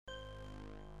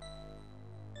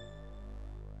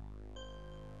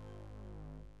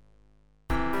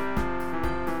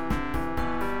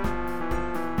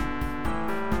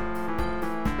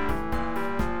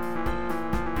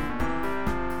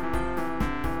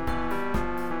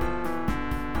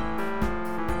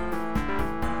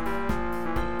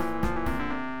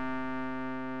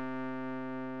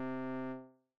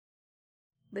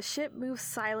The ship moves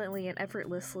silently and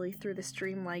effortlessly through the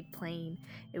stream-like plain.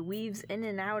 It weaves in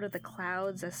and out of the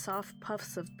clouds as soft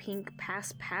puffs of pink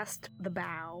pass past the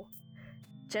bow.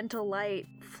 Gentle light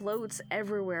floats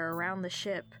everywhere around the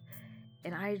ship,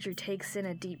 and Idru takes in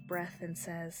a deep breath and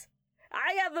says,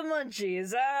 I got the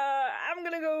munchies. I'm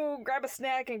gonna go grab a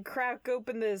snack and crack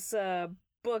open this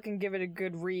book and give it a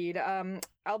good read.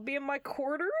 I'll be in my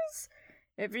quarters.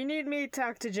 If you need me,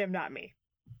 talk to Jim, not me.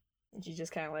 And she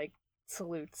just kind of like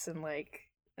salutes and like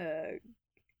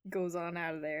goes on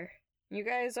out of there. You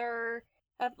guys are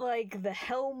at like the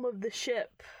helm of the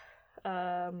ship.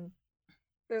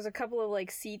 There's a couple of like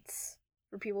seats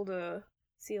for people to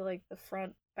see like the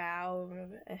front bow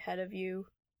ahead of you.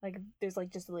 Like there's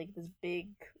like just like this big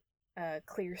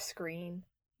clear screen.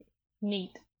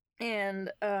 Neat.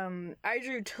 And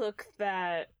Idru took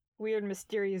that weird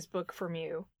mysterious book from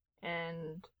you,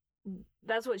 and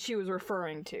that's what she was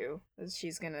referring to, is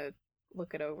she's gonna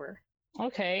look it over.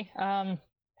 Okay,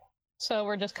 so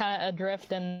we're just kind of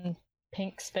adrift in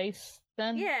pink space,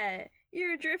 then? Yeah,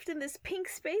 you're adrift in this pink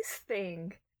space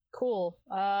thing. Cool,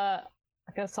 I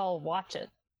guess I'll watch it.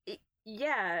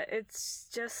 Yeah, it's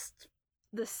just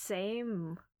the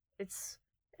same. It's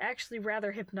actually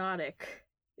rather hypnotic.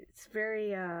 It's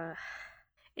very,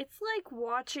 it's like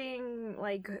watching,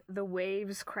 like, the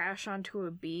waves crash onto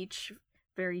a beach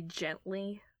very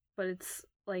gently, but it's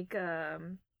like,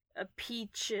 a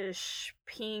peachish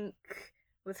pink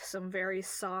with some very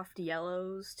soft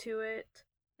yellows to it,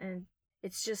 and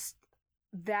it's just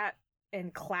that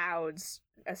and clouds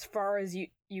as far as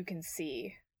you can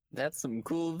see. That's some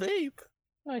cool vape.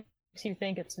 What makes you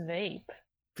think it's vape?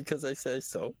 Because I say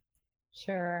so.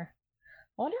 Sure.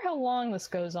 I wonder how long this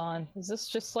goes on. Is this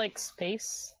just like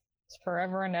space? It's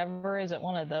forever and ever? Is it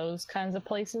one of those kinds of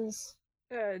places?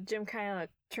 Jim kind of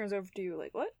turns over to you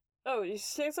like, what? Oh, you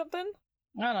say something?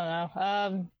 I don't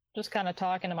know. Just kind of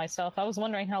talking to myself. I was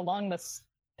wondering how long this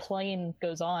plane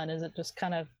goes on. Is it just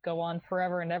kind of go on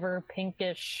forever and ever,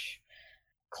 pinkish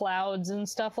clouds and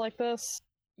stuff like this?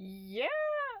 Yeah,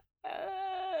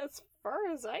 as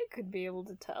far as I could be able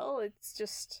to tell, it's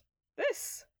just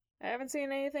this. I haven't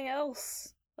seen anything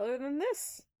else other than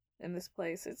this in this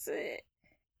place. It's a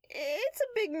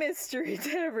big mystery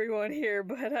to everyone here,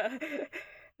 but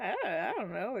I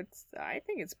don't know. I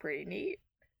think it's pretty neat.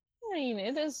 I mean,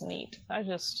 it is neat.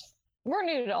 We're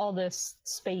new to all this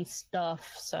space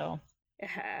stuff, so.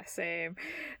 Yeah, same.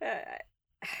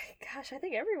 Gosh, I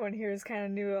think everyone here is kind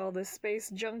of new to all this space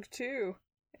junk too.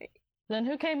 Then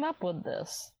who came up with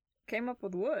this? Came up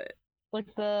with what?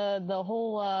 Like the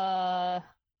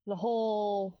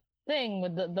whole thing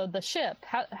with the ship.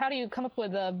 How do you come up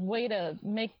with a way to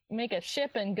make a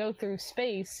ship and go through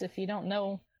space if you don't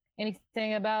know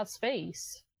anything about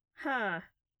space? Huh.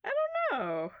 I don't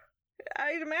know.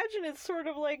 I'd imagine it's sort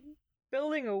of like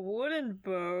building a wooden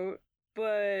boat,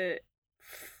 but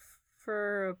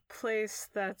for a place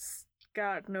that's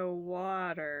got no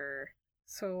water.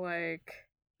 So like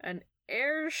an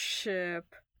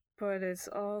airship, but it's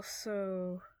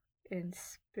also in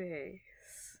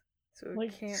space. So it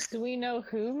Like, can't... do we know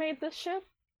who made the ship?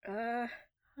 Huh.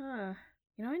 You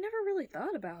know, I never really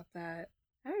thought about that.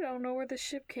 I don't know where the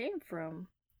ship came from.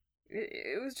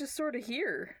 It was just sort of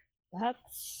here.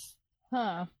 That's...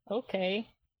 okay.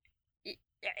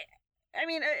 I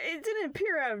mean, it didn't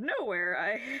appear out of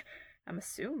nowhere. I'm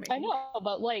assuming. I know,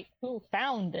 but like, who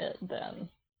found it then?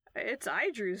 It's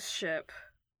Idru's ship.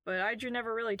 But Idru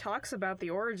never really talks about the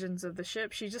origins of the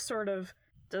ship. She just sort of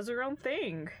does her own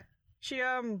thing. She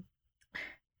doesn't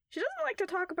like to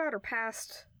talk about her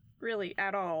past, really,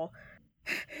 at all.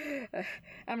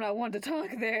 I'm not one to talk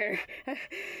there.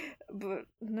 But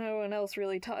no one else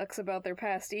really talks about their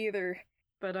past either.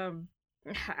 But,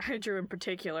 Idru in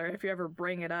particular, if you ever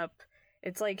bring it up,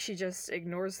 it's like she just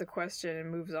ignores the question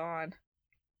and moves on.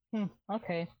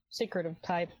 Okay. Secretive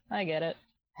type. I get it.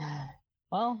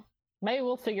 Well, maybe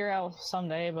we'll figure out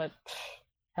someday, but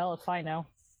hell if I know.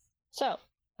 So,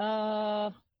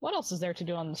 what else is there to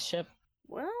do on the ship?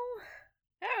 Well,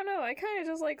 I don't know. I kind of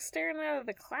just like staring out of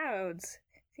the clouds.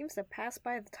 Seems to pass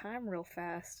by the time real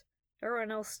fast.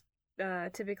 Everyone else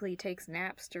typically takes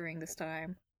naps during this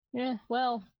time. Yeah,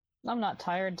 well, I'm not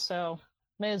tired, so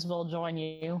may as well join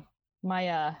you.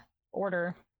 My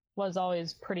order was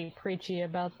always pretty preachy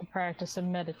about the practice of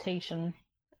meditation.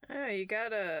 Oh, you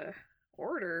got a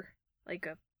order? Like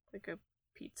a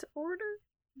pizza order?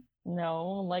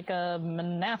 No, like a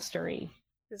monastery.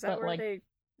 Is that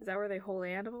where they hold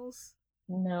animals?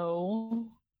 No,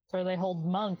 it's where they hold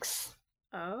monks.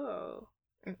 Oh.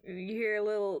 You hear a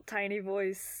little tiny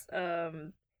voice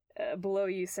below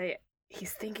you say,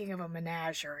 "He's thinking of a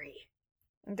menagerie."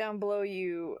 Down below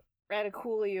you,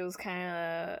 Radicoolio's kind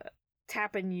of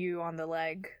tapping you on the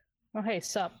leg. Oh, hey,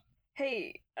 sup?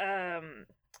 Hey,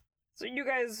 so you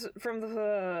guys from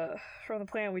the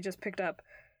plan we just picked up,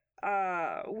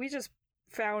 we just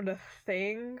found a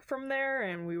thing from there,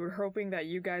 and we were hoping that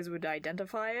you guys would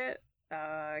identify it.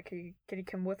 Can you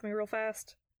come with me real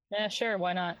fast? Yeah, sure,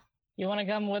 why not? You want to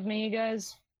come with me, you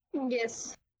guys?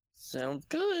 Yes. Sounds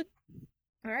good.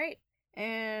 All right.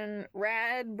 And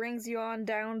Rad brings you on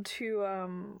down to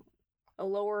a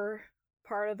lower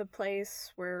part of the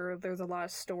place where there's a lot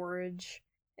of storage.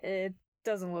 It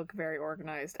doesn't look very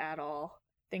organized at all.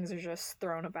 Things are just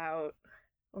thrown about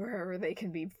wherever they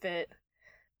can be fit.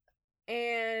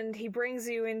 And he brings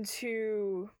you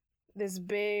into this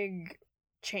big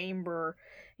chamber.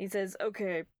 He says,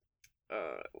 okay,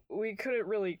 we couldn't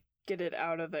really get it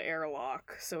out of the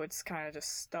airlock, so it's kind of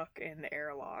just stuck in the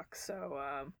airlock.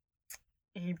 So,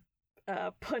 he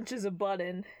punches a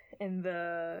button, and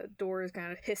the doors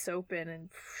kind of hiss open, and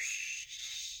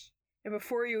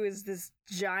before you is this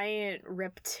giant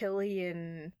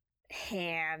reptilian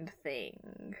hand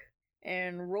thing.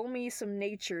 And roll me some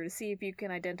nature to see if you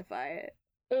can identify it.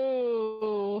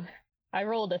 Ooh, I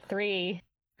rolled a 3.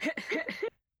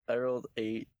 I rolled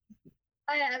 8.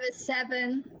 I have a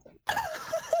 7.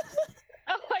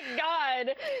 Oh my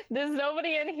god! Does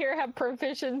nobody in here have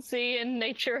proficiency in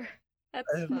nature? That's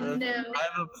I have fine. No. I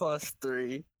have a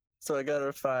 +3, so I got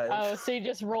a 5. Oh, so you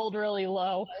just rolled really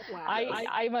low. Wow.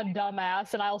 I'm a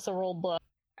dumbass, and I also rolled low.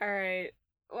 Alright.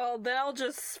 Well, then I'll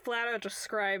just flat out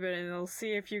describe it, and I'll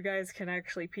see if you guys can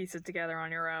actually piece it together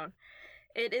on your own.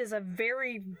 It is a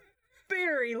very,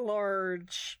 very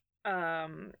large,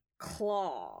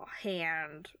 claw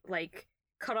hand, like,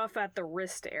 cut off at the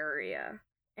wrist area.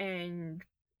 And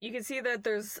you can see that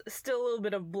there's still a little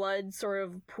bit of blood sort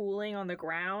of pooling on the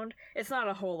ground. It's not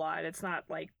a whole lot. It's not,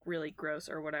 like, really gross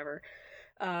or whatever.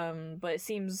 But it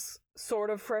seems sort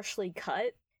of freshly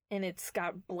cut, and it's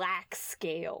got black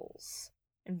scales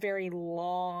and very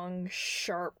long,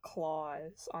 sharp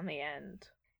claws on the end.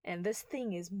 And this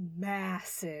thing is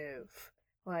massive.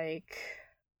 Like,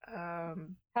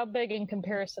 How big in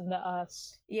comparison to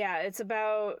us? yeah, it's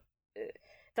about...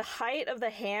 The height of the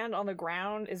hand on the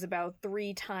ground is about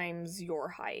 3 times your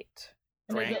height.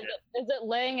 And is Right. it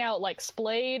laying out like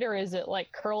splayed, or is it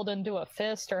like curled into a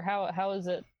fist, or how is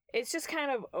it? It's just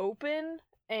kind of open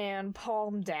and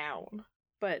palm down.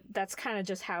 But that's kind of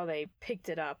just how they picked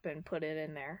it up and put it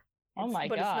in there. Oh my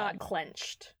But god. it's not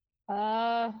clenched.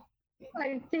 I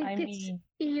think I it's mean,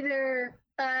 either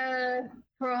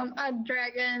from a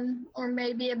dragon or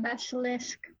maybe a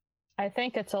basilisk. I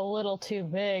think it's a little too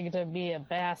big to be a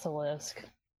basilisk.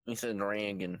 He said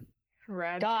Rangan.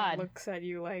 Rad God. looks at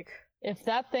you like, If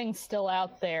that thing's still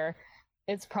out there,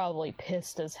 it's probably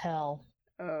pissed as hell.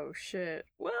 oh shit.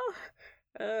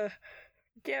 Well,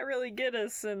 can't really get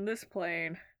us in this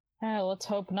plane. Let's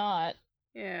hope not.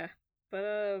 Yeah,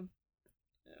 but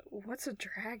what's a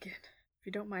dragon? If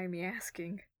you don't mind me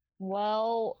asking.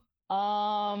 Well,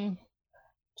 I'm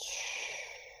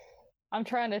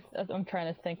trying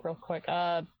to think real quick.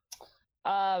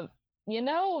 You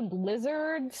know,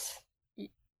 lizards?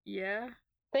 Yeah?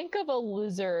 Think of a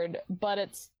lizard, but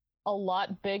it's a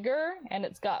lot bigger, and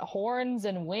it's got horns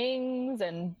and wings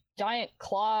and giant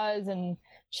claws and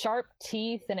sharp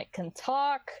teeth, and it can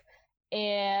talk,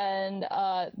 and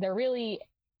they're really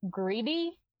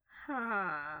greedy.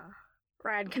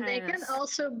 Rad kind They of... can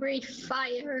also breathe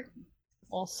fire.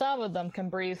 Well, some of them can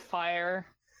breathe fire.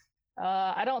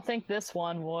 I don't think this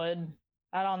one would.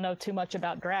 I don't know too much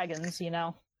about dragons, you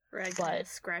know. Rad kind but- of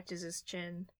scratches his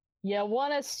chin. You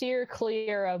want to steer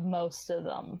clear of most of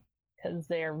them, because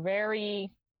they're very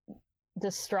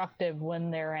destructive when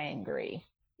they're angry.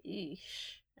 Eesh.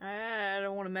 I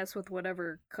don't want to mess with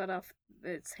whatever cut off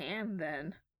its hand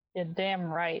then. You're damn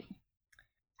right.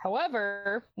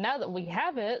 However, now that we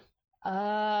have it,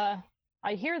 I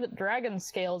hear that dragon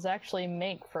scales actually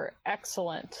make for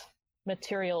excellent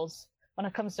materials when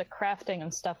it comes to crafting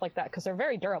and stuff like that, because they're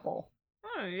very durable.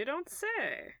 Oh, you don't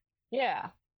say. Yeah.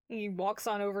 He walks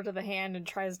on over to the hand and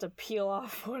tries to peel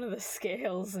off one of the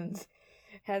scales and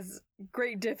has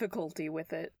great difficulty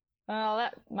with it. Well,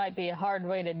 that might be a hard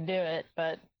way to do it,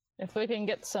 but if we can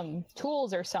get some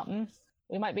tools or something,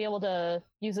 we might be able to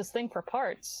use this thing for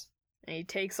parts. And he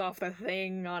takes off the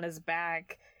thing on his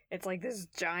back. It's like this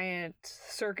giant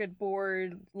circuit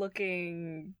board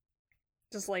looking,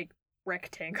 just like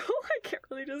rectangle. I can't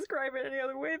really describe it any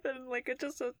other way than like it's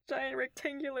just a giant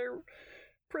rectangular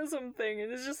prism thing.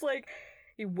 And it's just like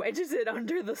he wedges it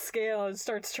under the scale and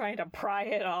starts trying to pry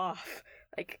it off.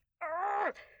 Like,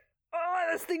 oh,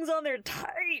 this thing's on there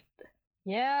tight.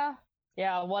 Yeah,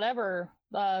 Yeah, whatever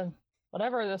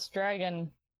this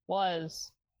dragon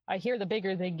was, I hear the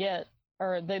bigger they get,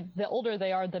 or the older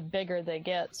they are, the bigger they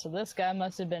get. So this guy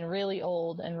must have been really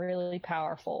old and really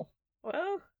powerful.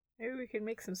 Well, maybe we can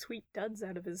make some sweet duds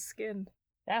out of his skin.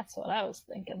 That's what I was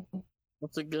thinking.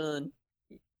 What's a gun?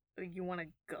 You want a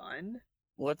gun?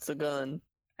 What's a gun?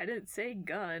 I didn't say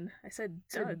gun. I said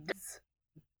duds.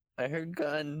 I heard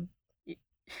gun.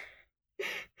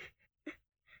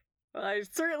 Well, I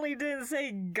certainly didn't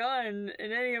say gun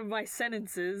in any of my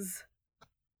sentences.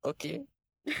 Okay.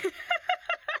 We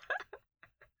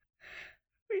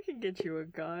can get you a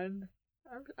gun.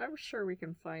 I'm sure we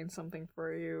can find something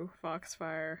for you,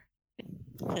 Foxfire.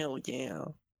 Hell yeah.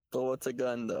 But what's a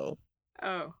gun though?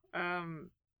 Oh,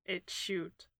 it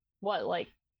shoot. What, like?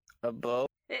 A bow?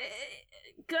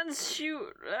 Guns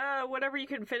shoot whatever you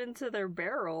can fit into their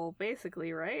barrel,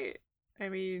 basically, right? I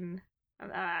mean,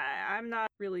 I'm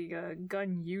not really a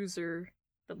gun user,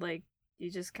 but like, you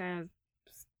just kind of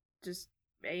just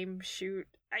aim, shoot.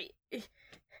 I'm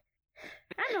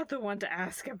not the one to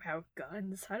ask about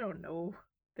guns. I don't know.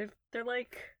 They're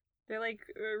like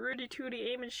Rudy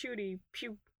Tooty aim and shooty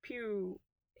pew pew.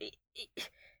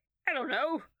 I don't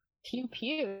know. Pew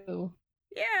pew.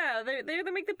 Yeah, they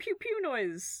make the pew pew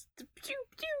noise. The pew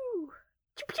pew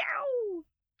pew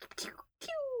pew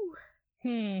pew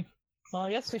pew. Well,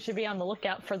 I guess we should be on the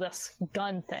lookout for this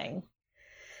gun thing.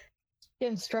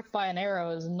 Getting struck by an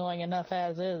arrow is annoying enough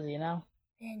as is, you know?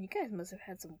 Man, you guys must have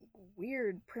had some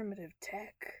weird primitive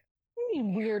tech. What do you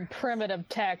mean weird primitive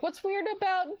tech? What's weird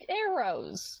about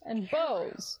arrows and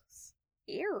bows?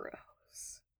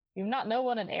 Arrows? You not know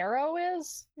what an arrow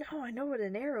is? No, I know what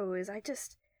an arrow is. I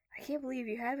can't believe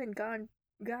you haven't gone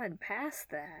past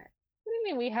that. What do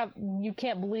you mean you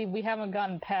can't believe we haven't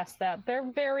gotten past that? They're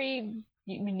very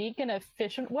unique and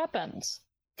efficient weapons.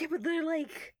 Yeah, but they're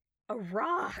like a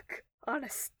rock on a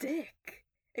stick.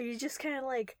 And you just kind of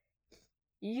like,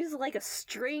 you use like a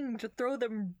string to throw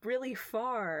them really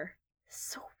far.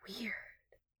 So weird.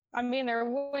 I mean, they're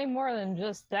way more than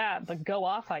just that, but go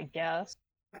off, I guess.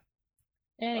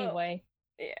 Anyway.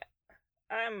 Well, yeah.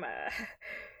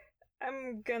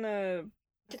 I'm gonna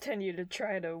continue to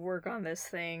try to work on this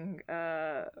thing.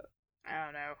 I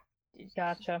don't know.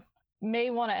 Gotcha.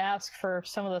 May want to ask for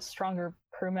some of the stronger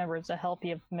crew members to help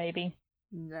you, maybe.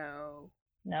 No.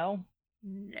 No?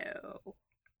 No.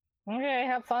 Okay,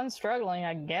 have fun struggling,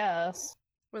 I guess.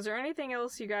 Was there anything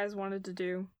else you guys wanted to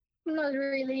do? Not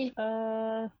really.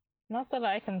 Not that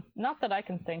I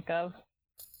can think of.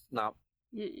 No.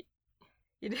 You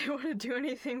didn't want to do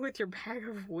anything with your bag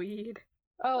of weed?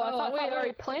 Oh, I thought we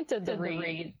already planted the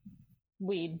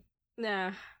weed.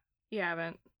 Nah, you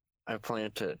haven't. I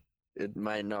plant it. It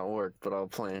might not work, but I'll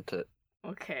plant it.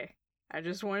 Okay. I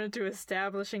just wanted to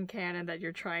establish in canon that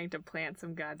you're trying to plant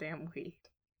some goddamn weed.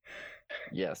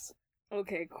 Yes.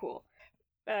 Okay, cool.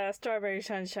 Strawberry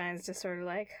Sunshine's just sort of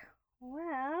like,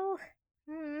 well,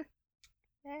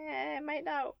 it might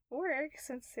not work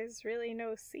since there's really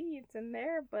no seeds in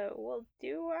there, but we'll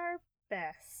do our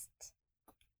best.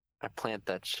 I plant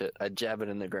that shit. I jab it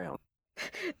in the ground.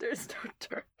 There's no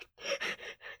dirt.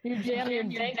 You jam your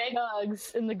dank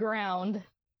bugs in the ground.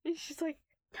 And she's like,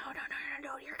 no,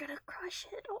 you're gonna crush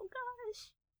it. Oh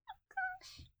gosh.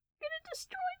 You're gonna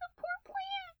destroy the poor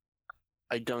plant.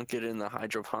 I dunk it in the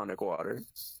hydroponic water.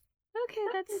 Okay,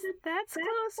 that's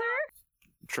closer.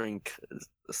 Drink,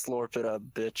 slurp it up,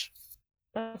 bitch.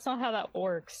 That's not how that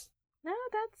works. No,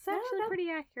 that's actually pretty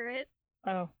accurate.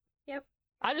 Oh. Yep.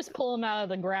 I just pull them out of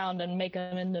the ground and make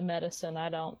them into medicine. I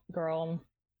don't grow them.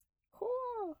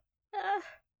 Cool.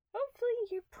 Hopefully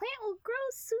your plant will grow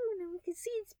soon and we can see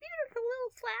its beautiful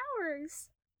little flowers.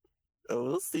 Oh,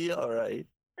 we'll see, alright.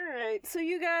 Alright, so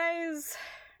you guys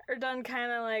are done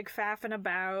kind of like faffing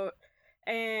about,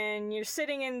 and you're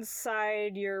sitting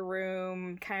inside your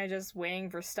room, kind of just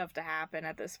waiting for stuff to happen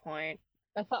at this point.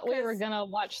 I thought we were gonna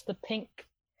watch the pink.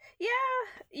 Yeah,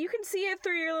 you can see it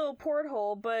through your little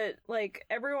porthole, but like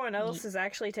everyone else is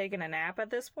actually taking a nap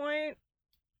at this point.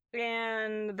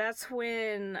 And that's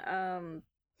when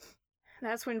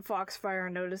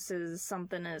Foxfire notices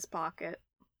something in his pocket.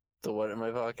 The what in my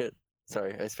pocket?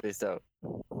 Sorry, I spaced out.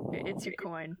 It's your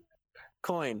coin.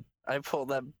 Coin. I pulled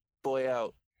that boy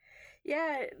out.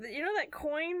 Yeah, you know that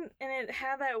coin, and it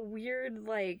had that weird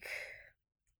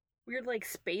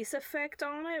space effect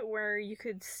on it where you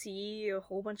could see a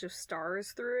whole bunch of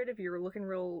stars through it if you were looking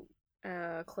real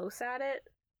close at it.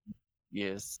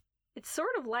 Yes. It's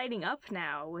sort of lighting up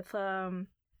now with a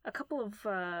couple of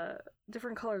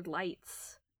different colored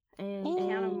lights, and you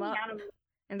count them up.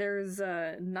 And there's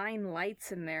 9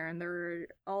 lights in there, and they're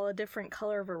all a different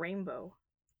color of a rainbow.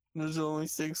 There's only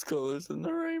 6 colors in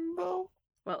the rainbow.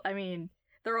 Well, I mean,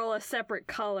 they're all a separate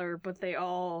color, but they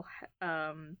all,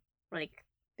 like,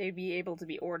 they'd be able to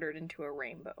be ordered into a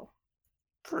rainbow.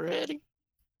 Pretty.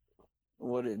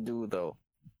 What'd it do, though?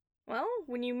 Well,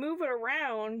 when you move it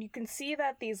around, you can see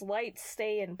that these lights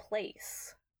stay in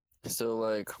place. So,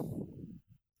 like,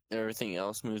 everything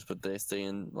else moves, but they stay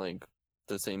in, like,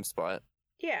 the same spot?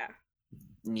 Yeah.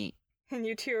 Neat. And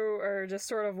you two are just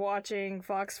sort of watching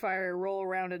Foxfire roll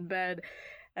around in bed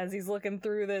as he's looking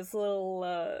through this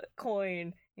little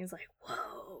coin. He's like,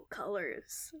 whoa,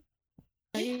 colors.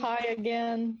 Are you high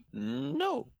again?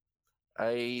 No.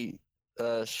 I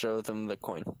show them the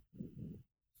coin.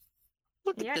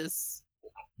 Look Yeah. at this.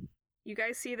 You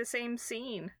guys see the same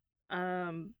scene.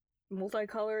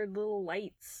 Multicolored little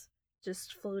lights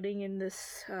just floating in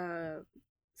this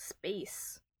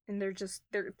space. And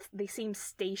they seem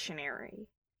stationary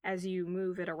as you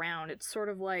move it around. It's sort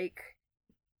of like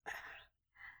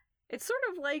you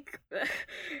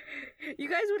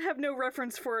guys would have no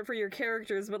reference for it for your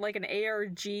characters, but like an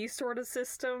ARG sort of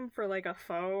system for like a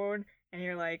phone, and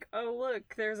you're like, oh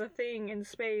look, there's a thing in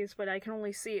space, but I can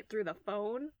only see it through the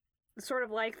phone. It's sort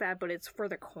of like that, but it's for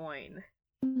the coin.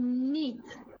 Neat.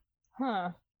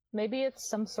 Huh. Maybe it's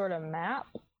some sort of map?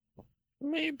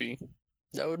 Maybe.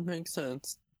 That would make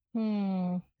sense.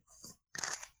 Hold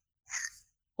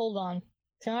on.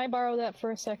 Can I borrow that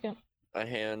for a second? I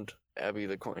hand Abby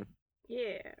the coin.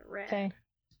 Yeah, red. Okay.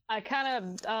 I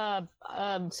kind of,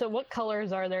 so what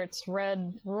colors are there? It's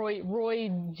red, Roy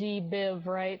G. Biv,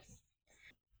 right?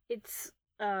 It's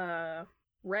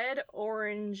red,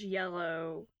 orange,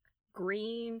 yellow,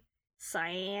 green,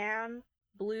 cyan,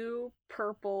 blue,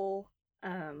 purple,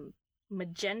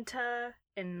 magenta,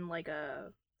 and like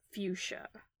a fuchsia.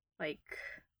 Like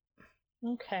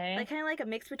Okay. kind of like a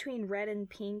mix between red and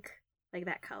pink, like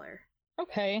that color.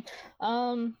 Okay.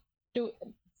 And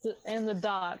the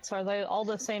dots, are they all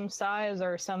the same size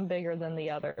or some bigger than the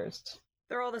others?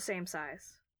 They're all the same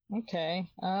size. Okay.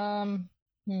 I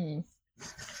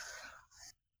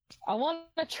want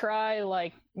to try,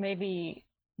 like, maybe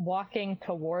walking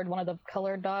toward one of the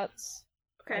colored dots.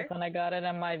 Okay. Like when I got it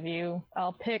in my view.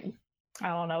 I'll pick, I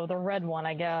don't know, the red one,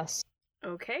 I guess.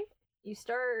 Okay. You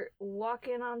start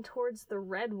walking on towards the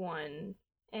red one,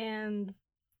 and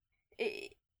you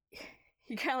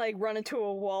kind of like run into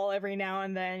a wall every now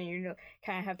and then. You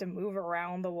kind of have to move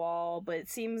around the wall, but it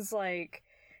seems like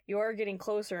you are getting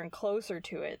closer and closer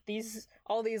to it.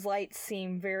 All these lights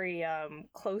seem very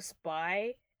close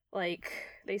by. Like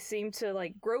they seem to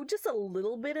like grow just a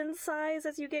little bit in size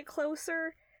as you get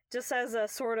closer, just as a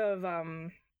sort of a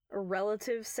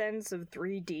relative sense of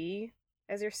 3D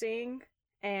as you're seeing.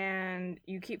 And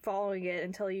you keep following it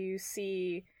until you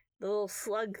see the little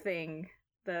slug thing,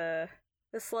 the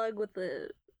slug with the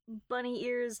bunny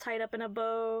ears tied up in a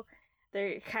bow.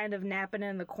 They're kind of napping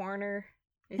in the corner.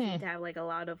 They seem to have like a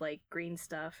lot of like green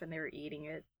stuff, and they were eating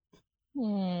it.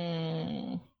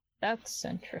 That's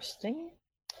interesting.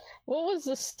 What was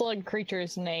the slug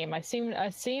creature's name? I seem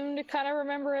to kind of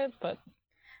remember it, but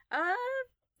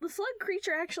The slug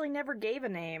creature actually never gave a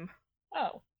name.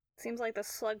 oh, Seems like the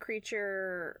slug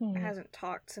creature hasn't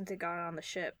talked since it got on the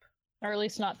ship. or at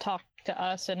least not talk to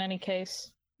us in any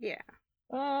case. Yeah.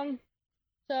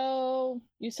 So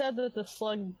you said that the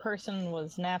slug person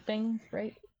was napping,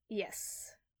 right?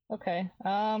 Yes. Okay.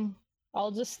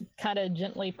 I'll just kind of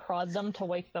gently prod them to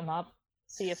wake them up,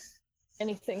 see if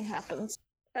anything happens.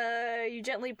 You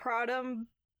gently prod him.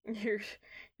 Your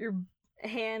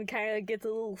hand kind of gets a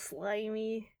little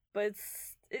slimy, but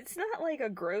it's not like a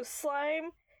gross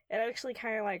slime. It actually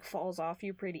kind of like falls off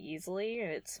you pretty easily, and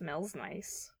it smells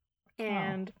nice.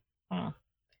 And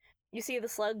you see the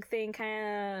slug thing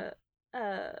kind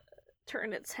of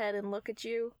turn its head and look at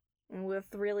you with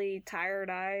really tired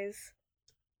eyes.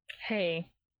 Hey,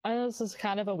 I know this is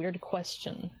kind of a weird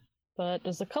question, but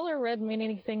does the color red mean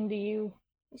anything to you?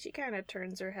 She kind of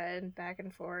turns her head back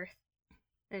and forth,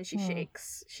 and she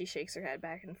shakes. She shakes her head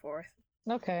back and forth.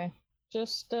 Okay,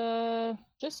 just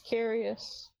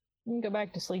curious. You can go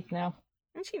back to sleep now.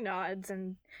 And she nods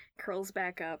and curls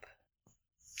back up.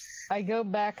 I go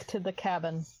back to the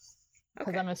cabin because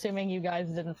Okay. I'm assuming you guys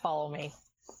didn't follow me.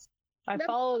 I Nope,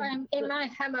 followed. I'm in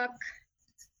my hammock.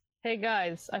 Hey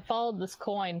guys, I followed this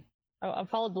coin. I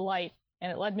followed the light,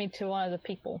 and it led me to one of the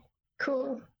people.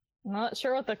 Cool. I'm not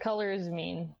sure what the colors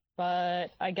mean, but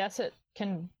I guess it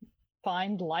can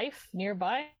find life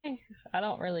nearby? I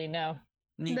don't really know.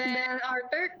 Neat. Then are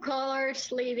there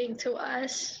colors leading to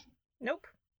us? Nope.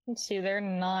 Let's see, there are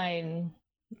nine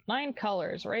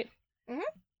colors, right? Mhm.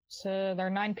 So there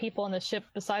are 9 people on the ship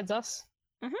besides us?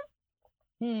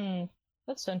 Mhm.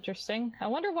 That's interesting. I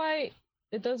wonder why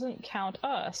it doesn't count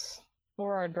us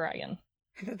for our dragon.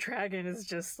 The dragon is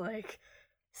just like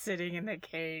sitting in the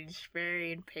cage,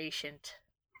 very impatient.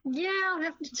 Yeah, I'll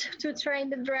have to train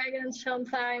the dragon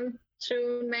sometime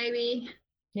soon, maybe.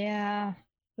 Yeah.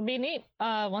 It'd be neat.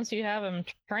 Once you have him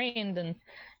trained, and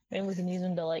maybe we can use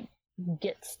him to like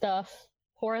get stuff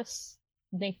for us.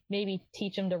 Maybe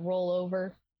teach him to roll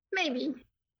over. Maybe.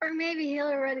 Or maybe he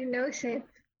already knows it.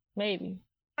 Maybe.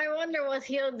 I wonder what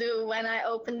he'll do when I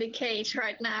open the cage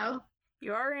right now.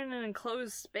 You are in an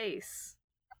enclosed space.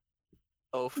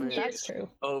 Open That's it. true.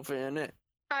 Open it.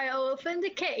 I open the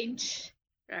cage.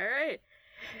 Alright.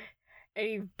 And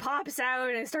he pops out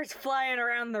and starts flying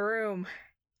around the room.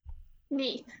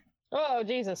 Neat. Oh,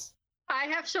 Jesus. I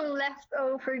have some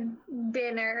leftover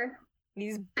dinner.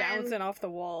 He's bouncing off the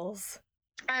walls.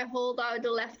 I hold out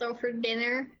the leftover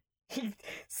dinner. He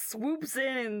swoops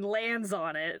in and lands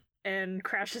on it and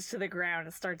crashes to the ground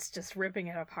and starts just ripping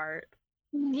it apart.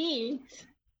 Neat.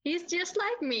 He's just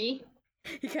like me.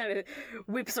 He kind of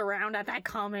whips around at that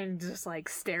comment and just like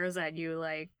stares at you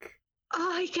like...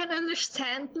 Oh, he can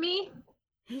understand me?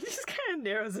 He just kind of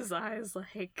narrows his eyes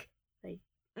like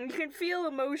you can feel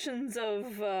emotions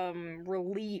of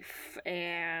relief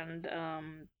and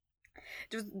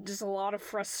just a lot of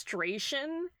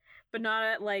frustration, but not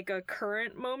at like a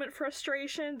current moment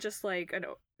frustration, just like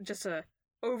a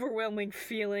overwhelming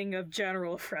feeling of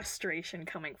general frustration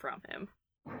coming from him.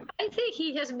 I think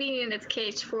he has been in that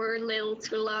cage for a little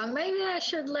too long. Maybe I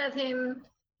should let him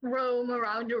roam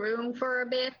around the room for a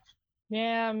bit.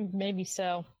 Yeah, maybe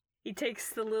so. He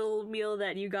takes the little meal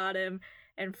that you got him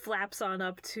and flaps on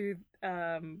up to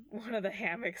one of the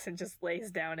hammocks and just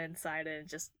lays down inside it and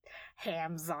just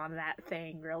hams on that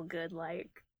thing real good like.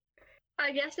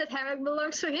 I guess that hammock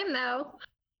belongs to him now.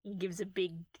 He gives a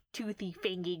big toothy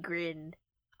fingy grin.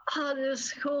 Oh, this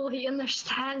is cool. He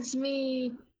understands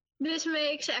me. This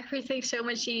makes everything so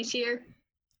much easier.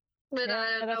 But Yeah,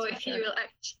 I don't that's know for if he sure. will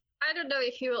I don't know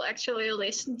if he will actually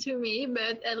listen to me,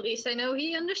 but at least I know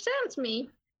he understands me.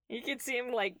 You can see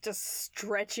him like just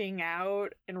stretching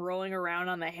out and rolling around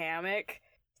on the hammock.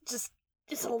 Just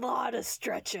a lot of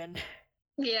stretching.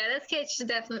 Yeah, that cage is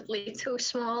definitely too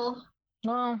small.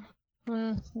 Well,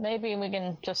 maybe we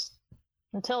can just,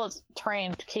 until it's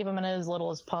trained, keep him in as little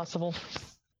as possible.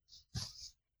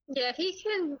 Yeah, he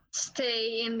can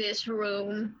stay in this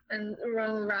room and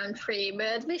roam around free,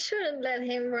 but we shouldn't let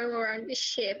him roam around the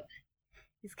ship.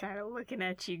 He's kind of looking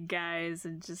at you guys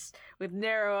and just with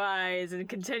narrow eyes and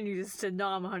continues to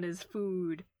nom on his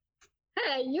food.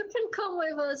 Hey, you can come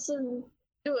with us and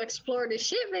to explore the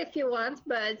ship if you want,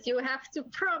 but you have to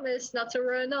promise not to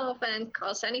run off and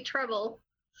cause any trouble.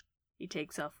 He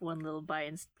takes off one little bite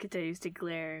and continues to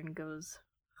glare and goes...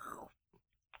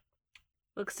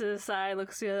 Looks to the side,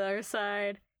 looks to the other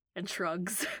side, and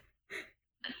shrugs.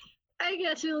 I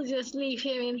guess we'll just leave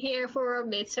him in here for a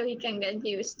bit so he can get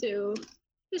used to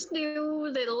his new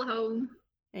little home.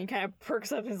 And he kind of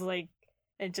perks up his leg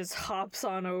and just hops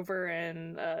on over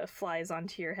and flies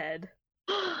onto your head.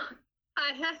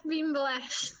 I have been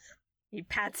blessed. He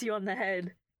pats you on the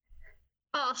head.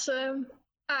 Awesome.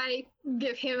 I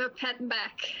give him a pat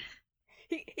back.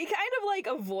 He kind of like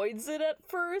avoids it at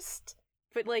first,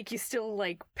 but like you still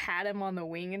like pat him on the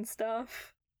wing and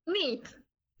stuff. Neat.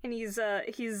 And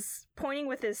he's pointing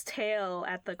with his tail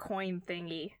at the coin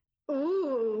thingy.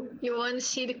 Ooh, you want to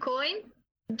see the coin?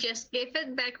 Just give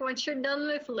it back once you're done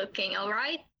with looking,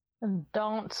 alright? And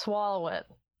don't swallow it.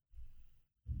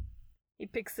 He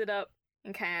picks it up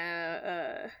and kind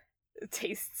of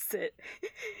tastes it.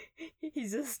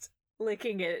 He's just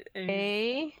licking it and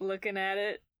Hey, looking at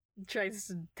it. Tries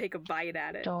to take a bite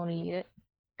at it. don't eat it.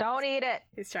 Don't eat it!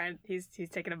 He's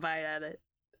taking a bite at it.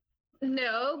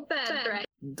 No, bad right.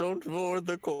 Don't roar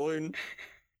the coin.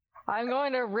 I'm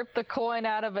going to rip the coin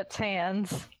out of its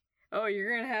hands. Oh,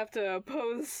 you're gonna have to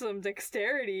oppose some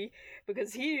dexterity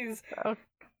because he's Oh.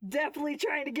 definitely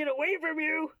trying to get away from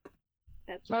you.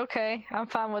 Okay, I'm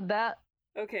fine with that.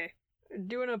 Okay,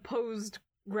 do an opposed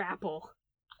grapple.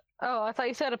 Oh, I thought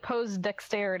you said opposed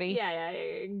dexterity.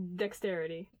 Yeah,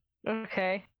 dexterity.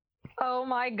 Okay. Oh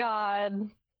my god.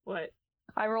 What?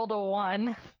 I rolled a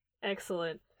 1.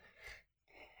 Excellent.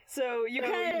 So you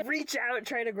kind of reach out,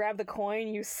 try to grab the coin.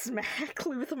 You smack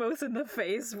Luthmos in the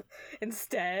face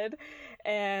instead,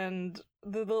 and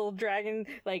the little dragon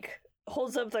like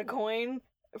holds up the coin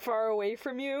far away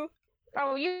from you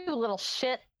Oh, you little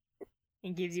shit.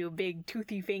 and gives you a big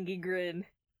toothy fingy grin.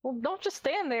 Well, don't just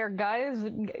stand there, guys.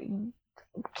 We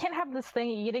can't have this thing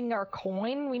eating our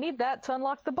coin. We need that to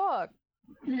unlock the book.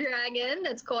 Dragon,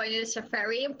 that coin is a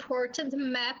very important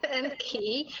map and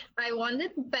key. I want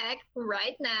it back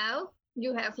right now.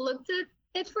 You have looked at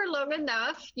it for long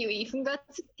enough. You even got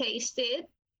to taste it.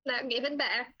 Now give it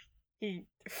back. He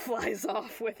flies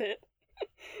off with it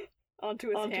onto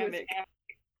his hammock.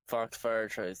 Foxfire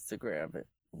tries to grab it.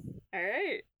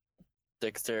 Alright.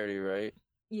 Dexterity, right?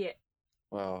 Yeah.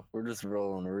 Wow, we're just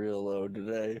rolling real low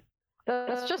today.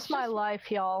 That's just my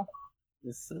life, y'all.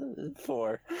 It's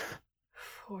 4.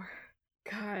 4.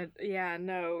 God, yeah,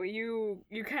 no. You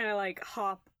kind of like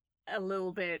hop a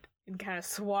little bit and kind of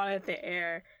swat at the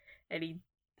air, and he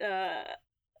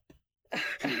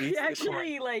he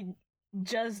actually like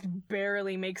just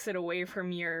barely makes it away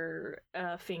from your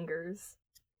fingers.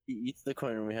 He eats the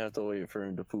coin and we have to wait for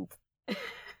him to poop.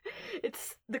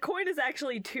 The coin is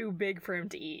actually too big for him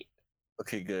to eat.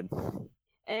 Okay, good.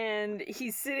 And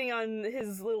he's sitting on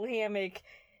his little hammock,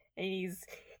 and he's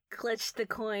clutched the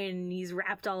coin, and he's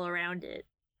wrapped all around it.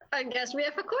 I guess we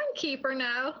have a coin keeper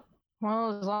now.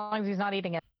 Well, as long as he's not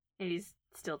eating it. And he's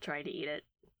still trying to eat it.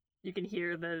 You can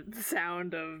hear the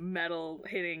sound of metal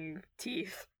hitting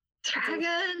teeth.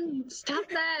 Dragon, stop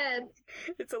that!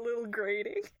 It's a little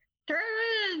grating.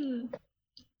 Dragon!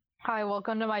 Hi,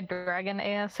 welcome to my dragon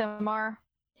ASMR.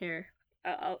 Here,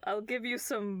 I'll give you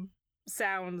some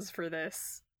sounds for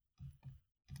this.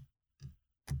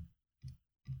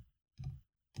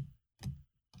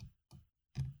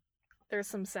 There's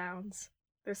some sounds.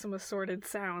 There's some assorted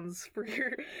sounds for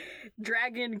your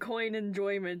dragon coin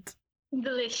enjoyment.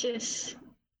 Delicious.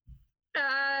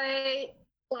 I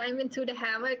climb into the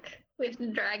hammock with the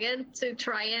dragon to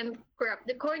try and grab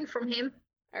the coin from him.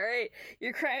 Alright,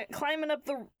 you're climbing up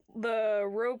the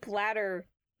rope ladder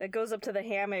that goes up to the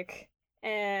hammock,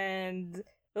 and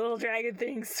the little dragon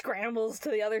thing scrambles to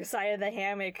the other side of the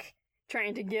hammock,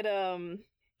 trying to get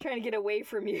away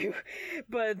from you.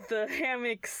 But the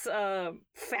hammock's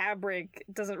fabric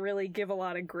doesn't really give a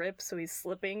lot of grip, so he's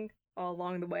slipping all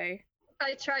along the way.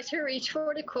 I try to reach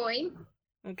for the coin.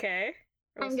 Okay.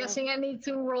 I'm guessing I need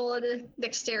to roll a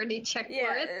dexterity check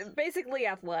for it. Basically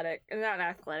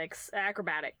acrobatics.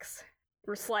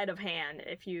 Or sleight of hand,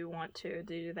 if you want to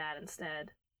do that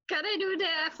instead. Can I do the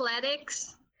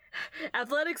athletics?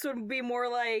 Athletics would be more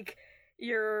like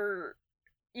you're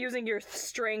using your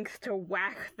strength to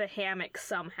whack the hammock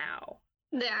somehow.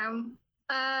 Damn.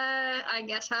 I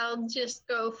guess I'll just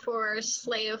go for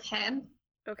sleight of hand.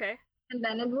 Okay. And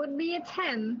then it would be a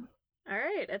 10.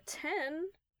 Alright, a 10.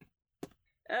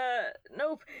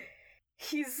 Nope.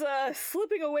 He's,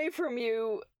 slipping away from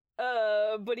you,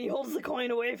 but he holds the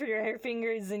coin away from your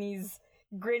fingers, and he's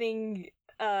grinning,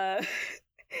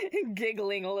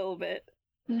 giggling a little bit.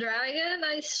 Dragon,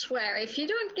 I swear, if you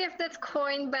don't give that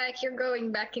coin back, you're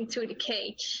going back into the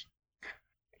cage.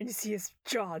 And you see his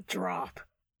jaw drop.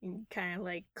 He kind of,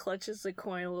 like, clutches the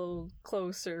coin a little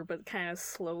closer, but kind of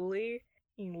slowly.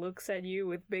 He looks at you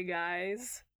with big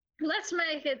eyes. Let's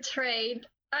make a trade.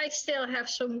 I still have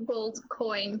some gold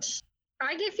coins.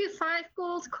 I give you 5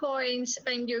 gold coins,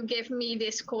 and you give me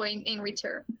this coin in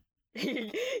return.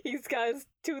 He's got his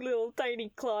 2 little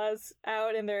tiny claws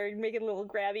out, and they're making little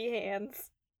grabby hands.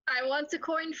 I want the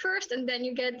coin first, and then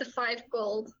you get the 5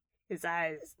 gold. His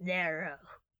eyes narrow,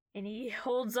 and he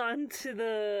holds on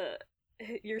to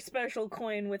your special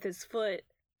coin with his foot,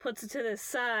 puts it to the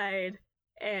side,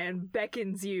 and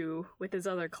beckons you with his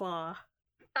other claw.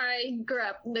 I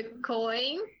grab the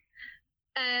coin,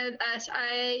 and as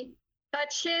I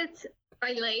touch it,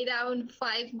 I lay down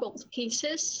 5 gold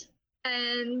pieces,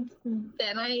 and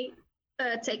then I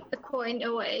take the coin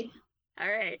away.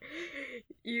 Alright,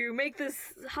 you make this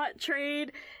hot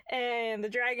trade, and the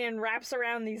dragon wraps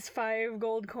around these 5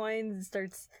 gold coins and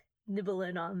starts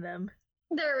nibbling on them.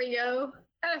 There we go.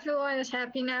 Everyone is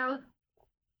happy now.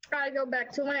 I go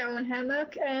back to my own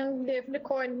hammock and give the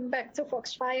coin back to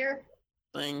Foxfire.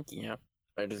 Thank you.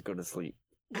 I just go to sleep.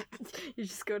 You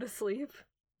just go to sleep?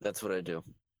 That's what I do.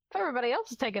 If everybody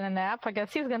else is taking a nap, I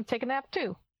guess he's gonna take a nap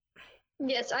too.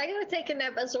 Yes, I'm gonna take a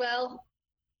nap as well.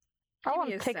 I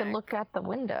want to take a look at the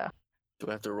window. Do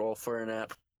I have to roll for a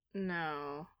nap?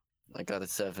 No. I got a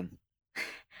 7.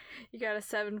 You got a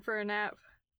 7 for a nap?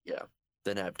 Yeah.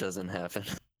 The nap doesn't happen.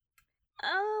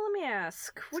 Let me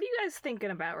ask, what are you guys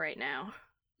thinking about right now?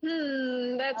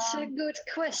 That's a good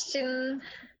question.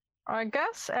 I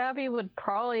guess Abby would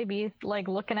probably be like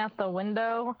looking at the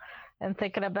window and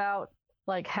thinking about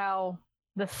like how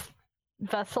this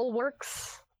vessel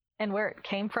works and where it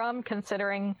came from,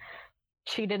 considering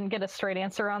she didn't get a straight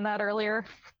answer on that earlier.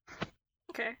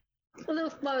 Okay.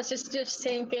 Lufmos is just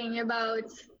thinking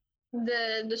about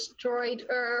the destroyed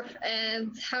Earth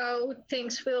and how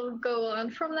things will go on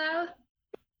from now.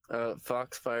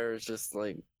 Foxfire is just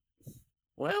like,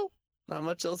 well, not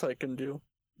much else I can do.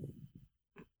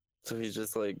 So he's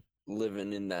just like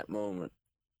living in that moment.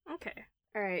 Okay.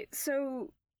 Alright,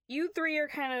 so you three are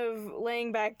kind of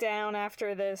laying back down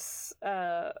after this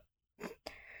fun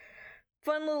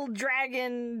little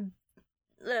dragon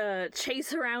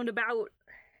chase around about,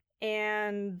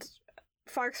 and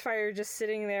Foxfire just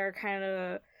sitting there kind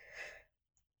of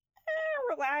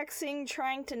relaxing,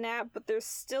 trying to nap, but there's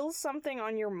still something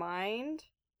on your mind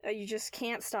that you just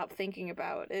can't stop thinking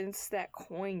about. It's that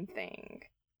coin thing.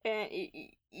 And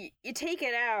you take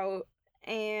it out,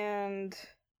 and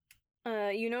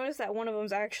you notice that one of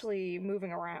them's actually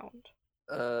moving around.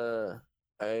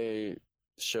 I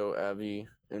show Abby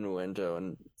in the window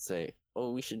and say,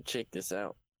 "Oh, we should check this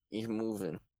out. He's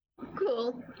moving."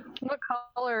 Cool. What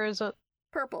color is it?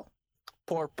 Purple.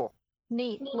 Purple.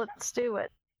 Neat. Let's do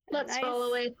it. Let's Nice.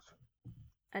 follow it.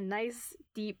 A nice,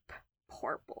 deep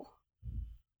purple.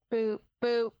 Boop,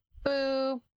 boop,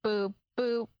 boop, boop,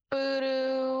 boop,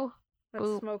 boo-doo. Let's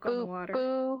Boop, smoke on the boop, water.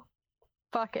 boo.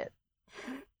 Fuck it.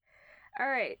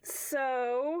 Alright,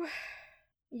 so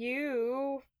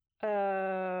you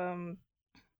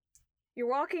you're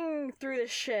walking through the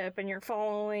ship and you're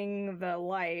following the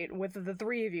light with the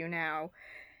three of you now.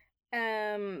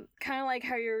 Kind of like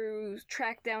how you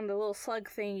track down the little slug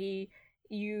thingy,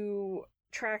 you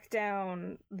track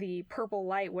down the purple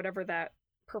light, whatever that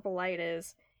purple light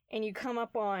is, and you come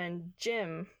up on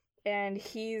Jim, and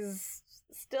he's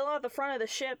still at the front of the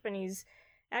ship, and he's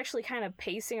actually kind of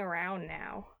pacing around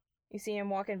now. You see him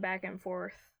walking back and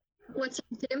forth. What's up,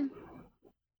 Jim?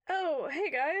 Oh, hey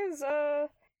guys, I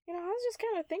was just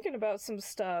kind of thinking about some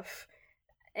stuff.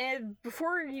 And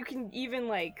before you can even,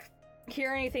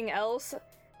 hear anything else,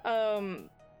 the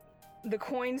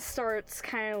coin starts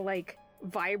kind of,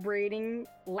 vibrating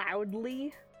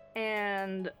loudly,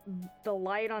 and the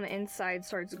light on the inside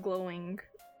starts glowing,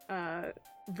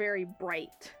 very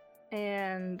bright.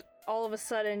 And all of a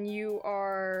sudden, you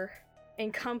are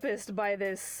encompassed by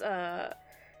this,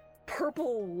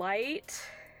 purple light,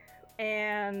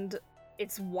 and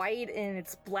it's white and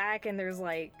it's black, and there's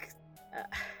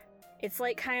it's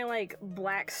kind of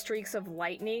black streaks of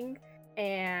lightning,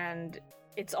 and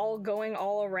it's all going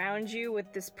all around you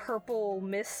with this purple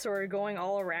mist sort of going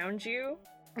all around you,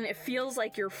 and it feels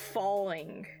like you're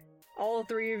falling. All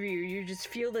three of you just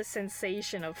feel the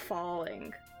sensation of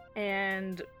falling,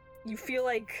 and you feel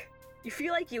like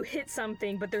you hit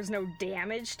something, but there's no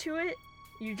damage to it.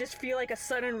 You just feel like a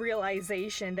sudden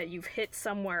realization that you've hit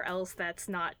somewhere else that's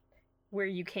not where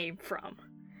you came from.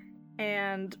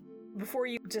 And before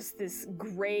you, just this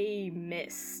gray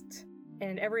mist,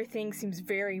 and everything seems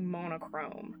very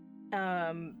monochrome.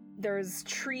 There's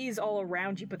trees all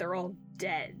around you, but they're all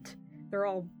dead. They're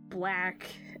all black,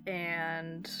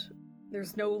 and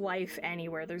there's no life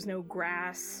anywhere. There's no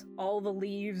grass. All the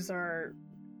leaves are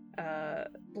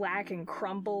black and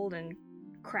crumpled and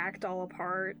cracked all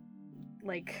apart.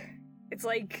 It's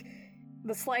like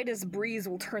the slightest breeze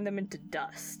will turn them into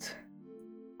dust.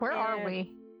 Where are And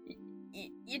we?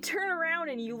 You turn around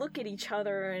and you look at each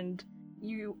other, and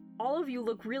all of you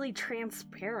look really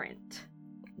transparent.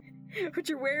 But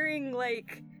you're wearing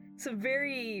some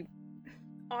very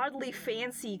oddly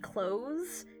fancy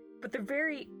clothes, but they're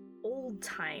very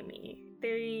old-timey.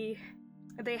 They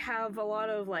have a lot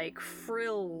of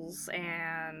frills,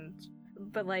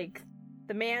 but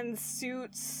the man's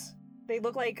suits, they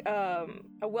look like a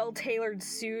well-tailored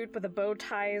suit, but the bow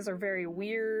ties are very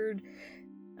weird.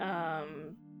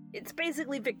 It's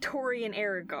basically Victorian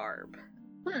era garb.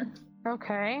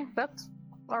 Okay,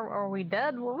 are we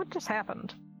dead? What just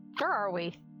happened? Where are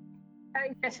we? I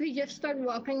guess we just start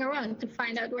walking around to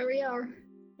find out where we are.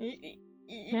 You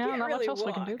Yeah, can't not much really else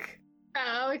we walk. can do.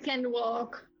 Oh, we can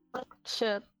walk.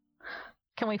 Shit.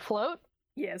 Can we float?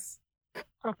 Yes.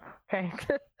 Okay.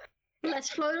 Let's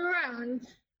float around.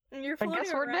 And you're I floating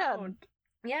guess we're dead. around.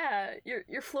 Yeah,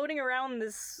 you're floating around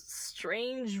this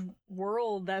strange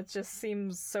world that just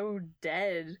seems so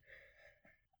dead.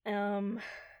 And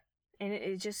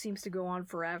it just seems to go on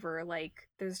forever.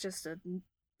 There's just a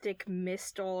thick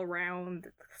mist all around.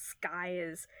 The sky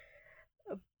is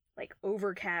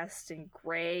overcast and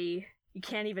gray. You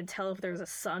can't even tell if there's a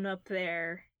sun up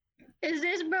there. Is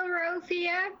this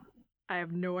Barovia? I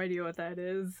have no idea what that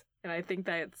is, and I think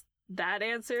that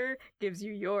answer gives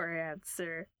you your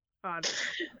answer on if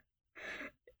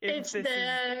It's this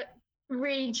the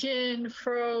region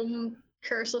from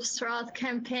Curse of Strahd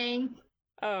campaign.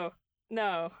 Oh,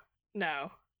 no.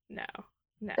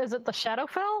 Is it the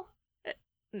Shadowfell?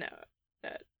 No.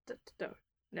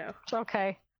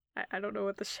 Okay. I don't know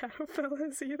what the Shadowfell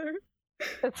is either.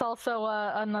 It's also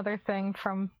another thing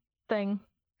from thing.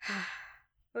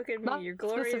 Look at me, Not your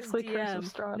glorious specifically Curse of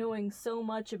DM, Strahd. knowing so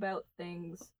much about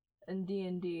things in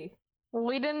D&D.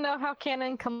 We didn't know how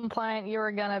canon compliant you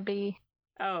were gonna be.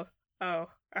 Oh.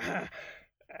 I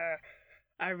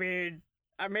mean,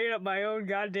 I made up my own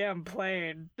goddamn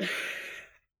plane.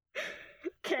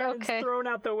 Cannon's Okay. thrown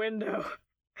out the window.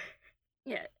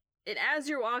 Yeah, and as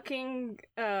you're walking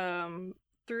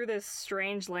through this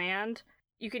strange land,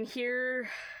 you can hear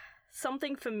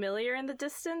something familiar in the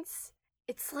distance.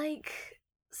 It's like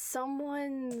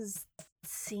someone's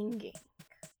singing.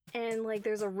 And like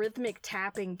there's a rhythmic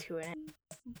tapping to it.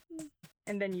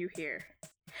 And then you hear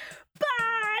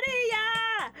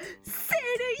Badia!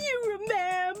 Say do you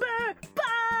remember?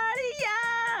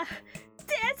 Badia!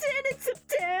 Dancing in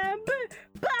September!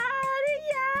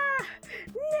 Badia!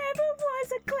 Never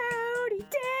was a cloudy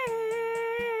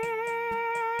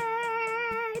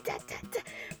day! Da, da, da.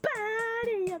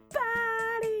 Badia,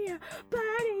 Badia,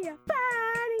 Badia,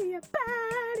 Badia,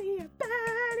 Badia, Badia,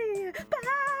 Badia,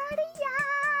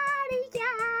 yada,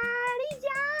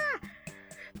 yada.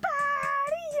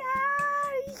 Body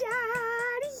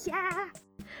yada yada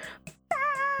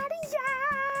body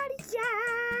yada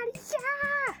yada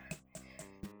yada.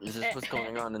 Is this what's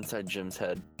going on inside Jim's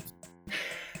head?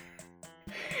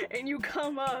 And you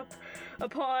come up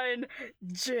upon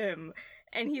Jim,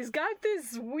 and he's got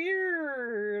this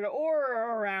weird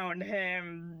aura around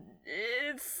him.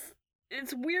 It's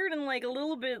weird and like a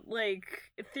little bit like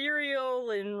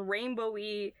ethereal and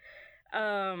rainbowy.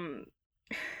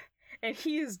 And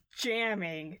he's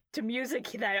jamming to music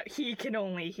that he can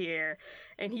only hear.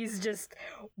 And he's just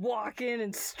walking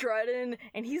and strutting,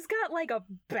 and he's got like a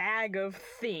bag of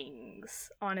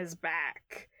things on his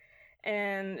back.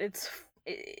 And it's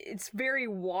very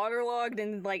waterlogged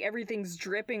and like everything's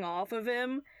dripping off of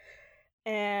him.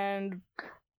 And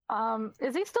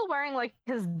Is he still wearing like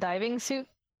his diving suit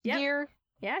Yep. gear?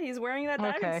 yeah, he's wearing that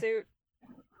diving Okay. suit.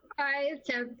 I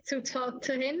attempt to talk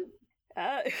to him.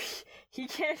 He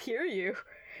can't hear you.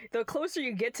 The closer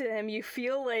you get to him, you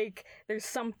feel like there's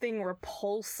something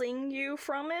repulsing you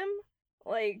from him.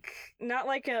 Like, not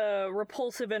like a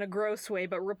repulsive in a gross way,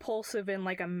 but repulsive in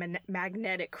like a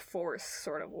magnetic force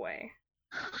sort of way.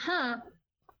 Huh.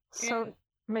 So And-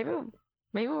 maybe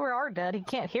we are dead. He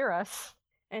can't hear us.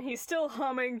 And he's still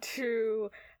humming to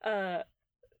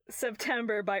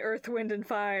September by Earth, Wind, and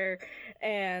Fire,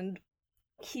 and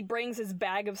he brings his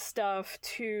bag of stuff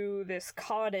to this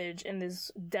cottage in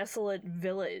this desolate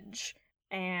village,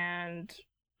 and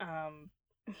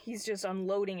he's just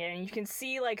unloading it, and you can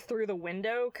see like through the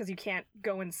window because you can't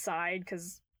go inside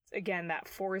because again that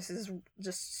force is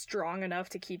just strong enough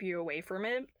to keep you away from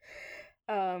it.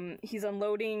 He's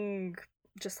unloading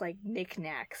just like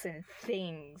knickknacks and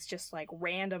things, just like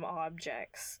random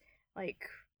objects, like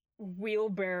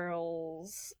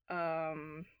wheelbarrows,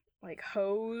 like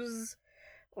hose,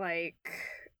 like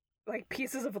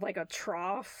pieces of like a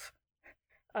trough,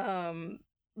 then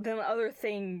other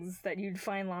things that you'd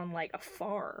find on like a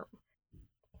farm.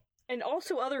 And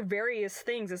also other various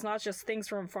things. It's not just things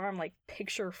from a farm, like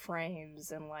picture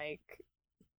frames and like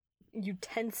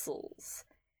utensils.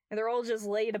 And they're all just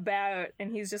laid about,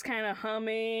 and he's just kind of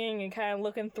humming and kind of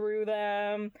looking through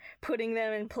them, putting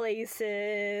them in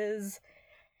places.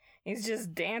 He's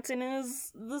just dancing in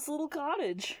this little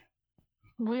cottage.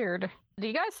 Weird. Do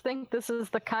you guys think this is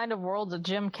the kind of world that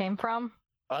Jim came from?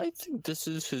 I think this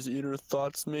is his inner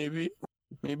thoughts, maybe.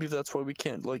 Maybe that's why we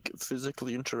can't, like,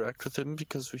 physically interact with him,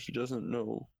 because he doesn't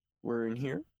know we're in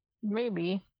here.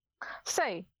 Maybe.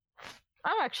 Say,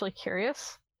 I'm actually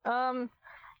curious.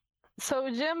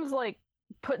 So Jim's like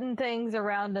putting things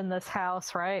around in this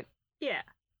house, right? Yeah.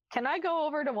 Can I go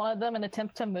over to one of them and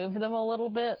attempt to move them a little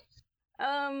bit?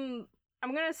 I'm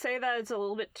gonna say that it's a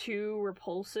little bit too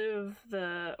repulsive.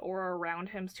 The aura around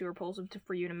him's too repulsive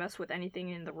for you to mess with anything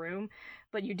in the room.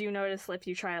 But you do notice if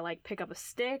you try to like pick up a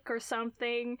stick or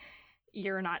something,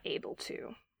 you're not able to.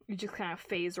 You just kind of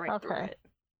phase right through Okay. it.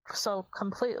 So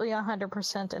completely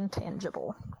 100%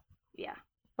 intangible. Yeah.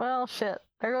 Well, shit.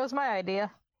 There goes my idea.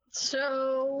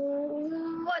 So,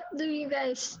 what do you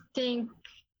guys think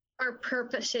our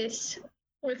purpose is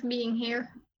with being here?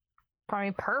 I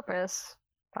mean, purpose.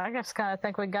 I just kind of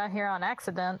think we got here on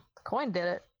accident. The coin did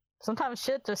it. Sometimes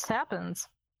shit just happens.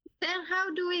 Then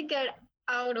how do we get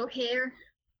out of here?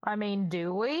 I mean,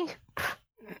 do we?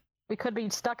 We could be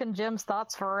stuck in Jim's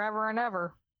thoughts forever and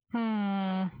ever.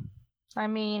 I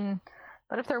mean,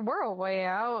 but if there were a way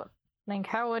out, think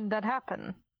how would that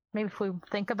happen? Maybe if we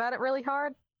think about it really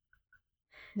hard?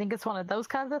 Think it's one of those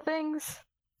kinds of things?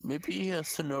 Maybe he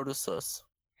has to notice us.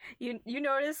 You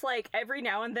notice like every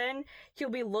now and then he'll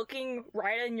be looking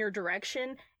right in your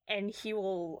direction and he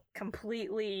will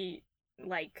completely,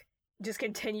 like, just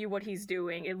continue what he's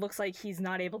doing. It looks like he's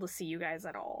not able to see you guys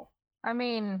at all. I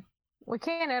mean, we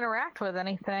can't interact with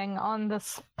anything on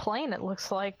this plane, it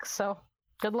looks like, so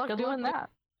good luck doing that.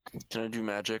 Can I do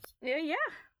magic? Yeah.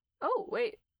 Oh,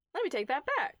 wait. Let me take that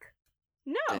back.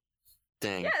 No.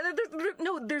 Dang. Yeah,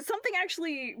 there's something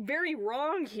actually very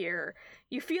wrong here.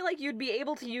 You feel like you'd be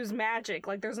able to use magic.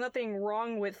 Like, there's nothing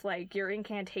wrong with, like, your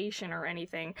incantation or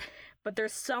anything. But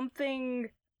there's something,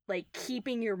 like,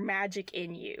 keeping your magic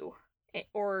in you.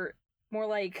 Or more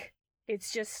like,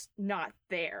 it's just not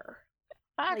there.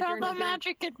 I Like, got you're the not-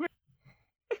 magic in me.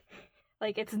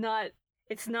 Like, it's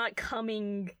not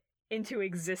coming into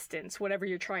existence, whatever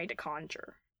you're trying to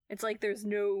conjure. It's like there's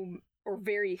no, or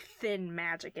very thin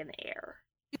magic in the air.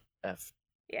 F.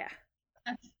 Yeah.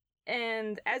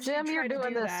 And as Jim, you try you're to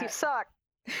doing do this. that, You suck.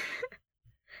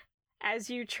 as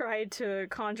you try to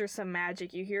conjure some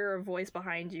magic, you hear a voice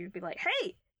behind you be like,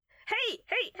 hey,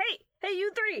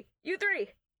 you three,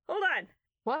 hold on.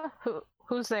 What?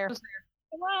 Who's there?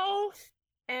 Hello.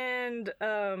 And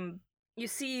you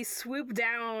see swoop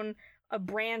down a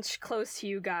branch close to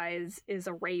you guys is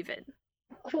a raven.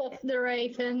 Quoth the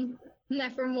raven,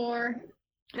 nevermore.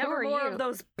 Never are more you? of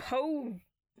those Poe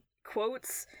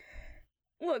quotes.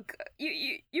 Look,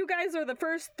 you guys are the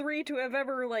first 3 to have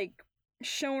ever, like,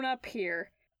 shown up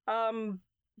here. Can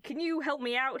you help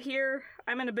me out here?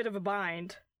 I'm in a bit of a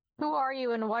bind. Who are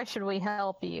you and why should we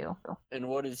help you? And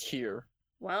what is here?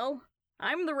 Well,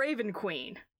 I'm the Raven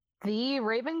Queen. The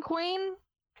Raven Queen?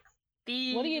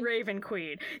 The What do you- Raven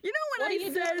Queen. You know What when do I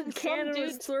you do said when some canon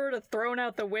was dude- sort of thrown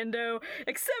out the window?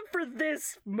 Except for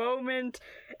this moment,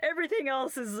 everything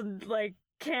else is like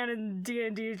canon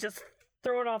D&D just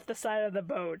thrown off the side of the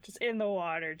boat, just in the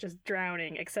water, just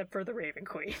drowning, except for the Raven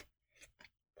Queen.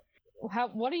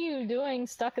 What are you doing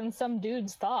stuck in some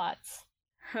dude's thoughts?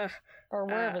 Or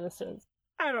wherever this is.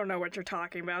 I don't know what you're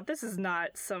talking about. This is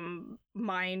not some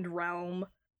mind realm.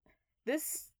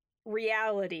 This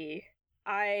reality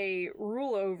I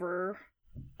rule over,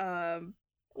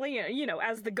 you know,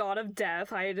 as the god of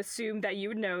death. I had assumed that you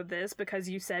would know this because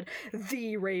you said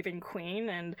the Raven Queen,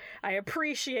 and I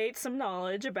appreciate some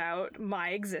knowledge about my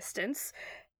existence.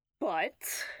 But,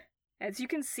 as you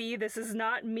can see, this is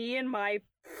not me in my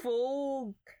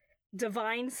full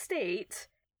divine state,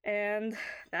 and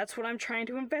that's what I'm trying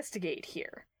to investigate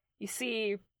here. You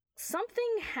see,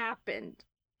 something happened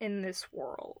in this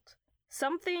world.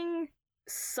 Something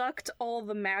sucked all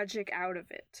the magic out of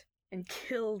it and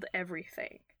killed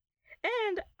everything.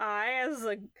 And I, as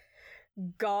a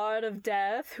god of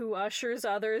death who ushers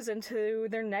others into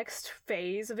their next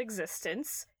phase of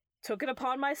existence, took it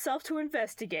upon myself to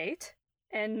investigate,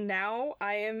 and now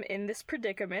I am in this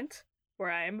predicament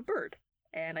where I am a bird,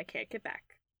 and I can't get back.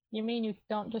 You mean you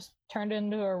don't just turn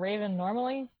into a raven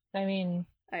normally? I mean,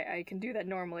 I can do that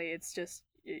normally, it's just...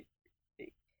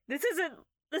 This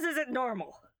isn't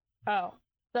normal. oh,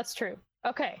 that's true.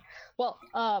 Okay. Well,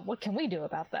 what can we do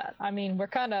about that? I mean, we're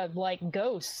kind of like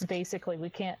ghosts, basically.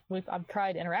 I've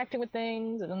tried interacting with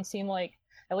things. It doesn't seem like,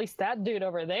 at least that dude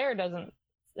over there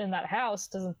in that house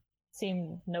doesn't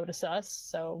seem to notice us.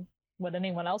 So would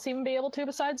anyone else even be able to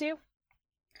besides you?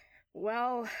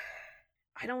 Well,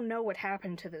 I don't know what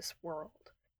happened to this world,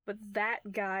 but that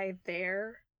guy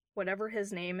there, whatever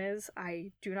his name is,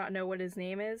 I do not know what his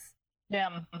name is.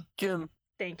 Jim.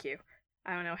 Thank you.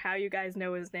 I don't know how you guys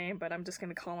know his name, but I'm just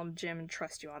gonna call him Jim and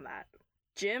trust you on that.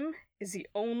 Jim is the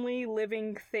only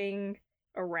living thing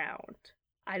around.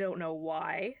 I don't know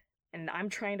why, and I'm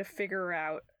trying to figure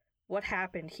out what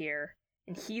happened here,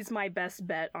 and he's my best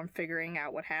bet on figuring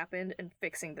out what happened and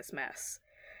fixing this mess.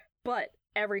 But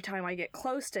every time I get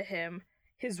close to him,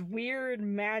 his weird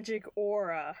magic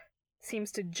aura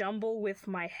seems to jumble with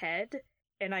my head,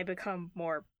 and I become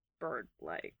more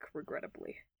bird-like,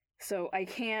 regrettably. So I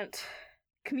can't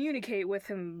communicate with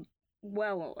him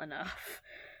well enough.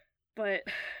 But,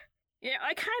 yeah,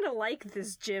 I kind of like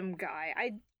this Jim guy.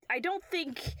 I don't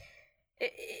think...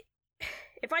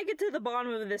 if I get to the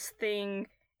bottom of this thing,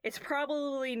 it's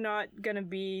probably not gonna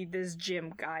be this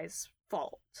Jim guy's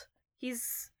fault. He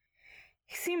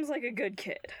seems like a good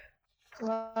kid.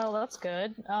 Well, that's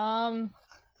good.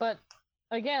 But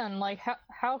again, like,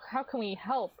 how can we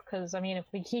help? Because, I mean, if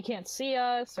he can't see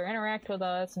us or interact with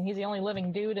us, and he's the only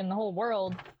living dude in the whole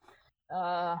world,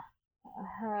 how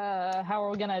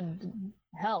are we gonna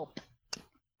help?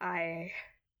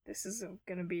 This is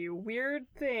gonna be a weird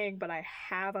thing, but I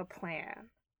have a plan.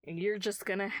 And you're just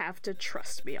gonna have to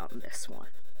trust me on this one.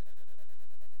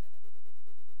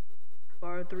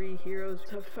 Our 3 heroes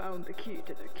have found the key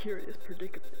to their curious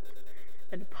predicament,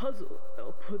 and a puzzle that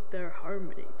will put their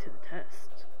harmony to the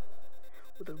test.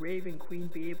 Will the Raven Queen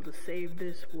be able to save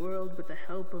this world with the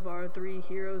help of our 3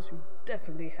 heroes who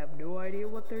definitely have no idea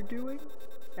what they're doing?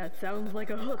 That sounds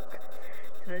like a hook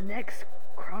to the next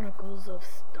Chronicles of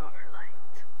Starlight.